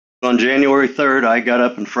On January 3rd, I got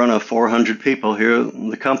up in front of 400 people here in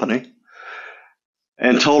the company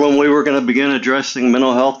and told them we were going to begin addressing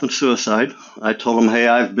mental health and suicide. I told them, hey,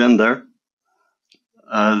 I've been there.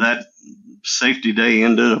 That safety day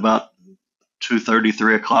ended about 2:30,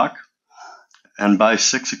 3 o'clock. And by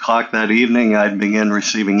 6 o'clock that evening, I'd begin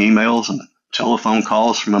receiving emails and telephone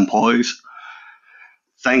calls from employees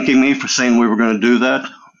thanking me for saying we were going to do that.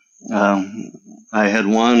 I had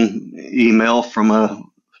one email from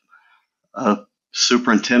a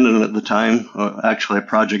superintendent at the time, actually a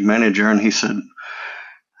project manager, and he said,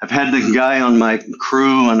 I've had this guy on my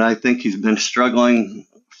crew, and I think he's been struggling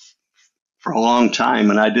for a long time,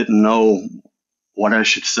 and I didn't know what I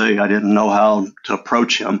should say. I didn't know how to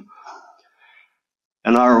approach him.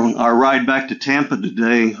 And our ride back to Tampa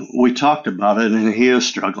today, we talked about it, and he is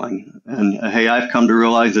struggling. And hey, I've come to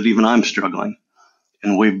realize that even I'm struggling.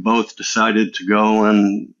 And we both decided to go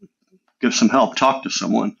and give some help, talk to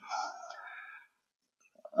someone.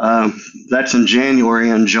 That's in January.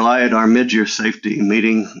 In July, at our mid-year safety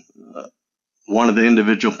meeting, one of the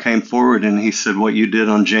individuals came forward and he said, what you did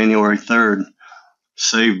on January 3rd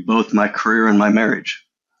saved both my career and my marriage.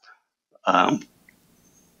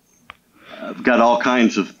 I've got all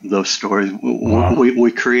kinds of those stories. Wow.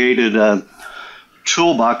 We created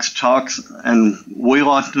toolbox talks, and we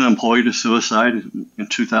lost an employee to suicide in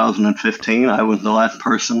 2015. I was the last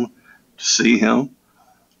person to see him.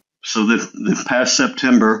 So the past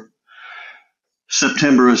September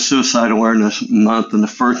is Suicide Awareness Month, and the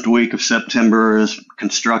first week of September is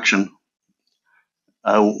construction.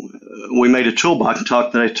 We made a toolbox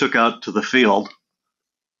talk that I took out to the field.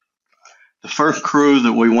 The first crew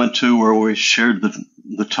that we went to where we shared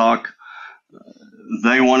the talk,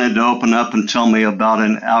 they wanted to open up and tell me about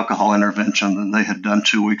an alcohol intervention that they had done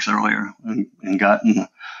 2 weeks earlier and gotten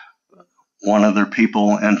one of their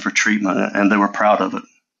people in for treatment, and they were proud of it.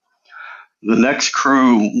 The next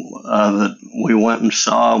crew that we went and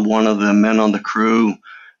saw, one of the men on the crew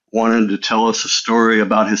wanted to tell us a story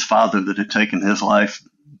about his father that had taken his life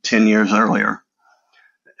 10 years earlier,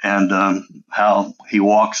 and how he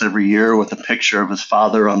walks every year with a picture of his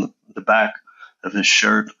father on the back of his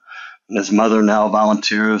shirt. And his mother now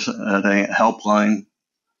volunteers at a helpline.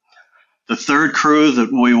 The third crew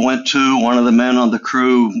that we went to, one of the men on the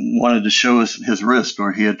crew wanted to show us his wrist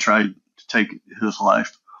where he had tried to take his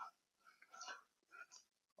life.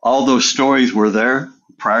 All those stories were there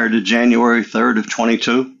prior to January 3rd of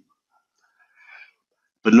 22.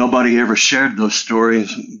 But nobody ever shared those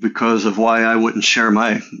stories because of why I wouldn't share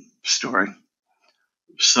my story.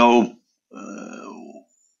 So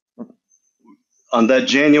on that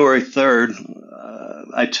January 3rd,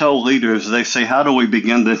 I tell leaders, they say, how do we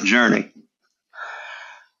begin this journey?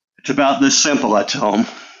 It's about this simple, I tell them.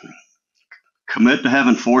 Commit to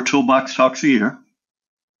having 4 toolbox talks a year.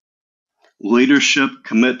 Leadership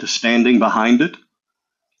commit to standing behind it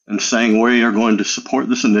and saying we are going to support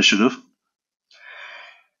this initiative.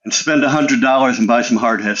 And spend $100 and buy some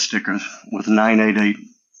hard hat stickers with 988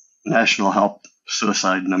 National Help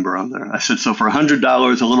Suicide number on there. I said, so for $100,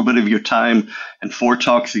 a little bit of your time and 4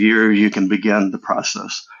 talks a year, you can begin the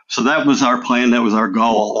process. So that was our plan. That was our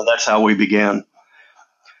goal. And that's how we began.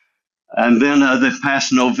 And then this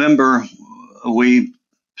past November, we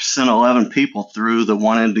sent 11 people through that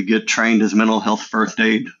wanted to get trained as mental health first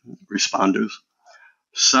aid responders.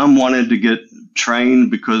 Some wanted to get trained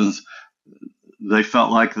because they felt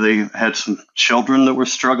like they had some children that were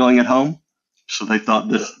struggling at home, so they thought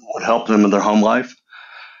this would help them in their home life.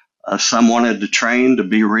 Some wanted to train to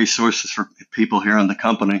be resources for people here in the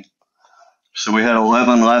company. So we had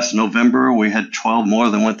 11 last November. We had 12 more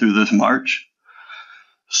that went through this March.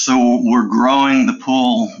 So we're growing the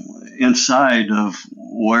pool inside of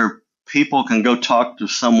where people can go talk to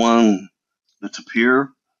someone that's a peer,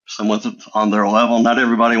 someone that's on their level. Not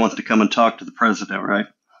everybody wants to come and talk to the president, right?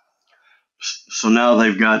 So now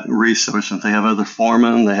they've got resources. They have other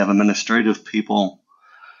foremen. They have administrative people.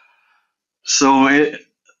 So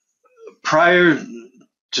prior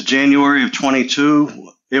to January of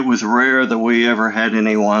 22, it was rare that we ever had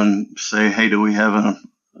anyone say, hey, do we have an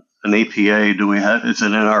EPA? Is it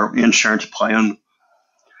in our insurance plan?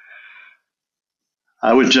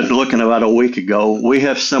 I was just looking about a week ago. We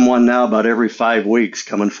have someone now about every 5 weeks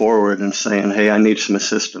coming forward and saying, hey, I need some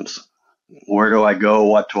assistance. Where do I go?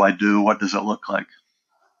 What do I do? What does it look like?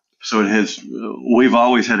 So we've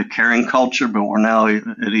always had a caring culture, but we're now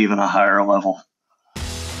at even a higher level.